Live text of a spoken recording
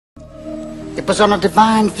It was on a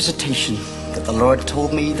divine visitation that the Lord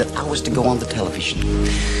told me that I was to go on the television.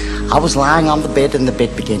 I was lying on the bed and the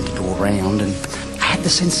bed began to go around, and I had the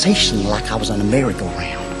sensation like I was on a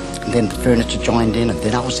merry-go-round. And then the furniture joined in, and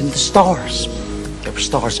then I was in the stars. There were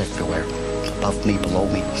stars everywhere, above me, below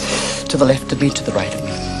me, to the left of me, to the right of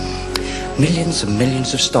me. Millions and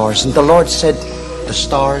millions of stars. And the Lord said, the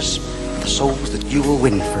stars are the souls that you will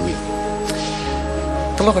win for me.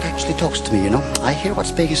 The Lord actually talks to me, you know. I hear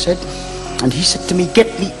what's being said. And he said to me, get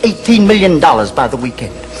me $18 million by the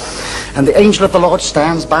weekend. And the angel of the Lord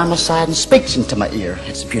stands by my side and speaks into my ear.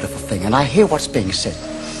 It's a beautiful thing. And I hear what's being said.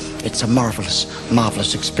 It's a marvelous,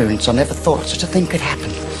 marvelous experience. I never thought such a thing could happen.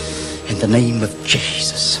 In the name of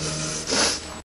Jesus.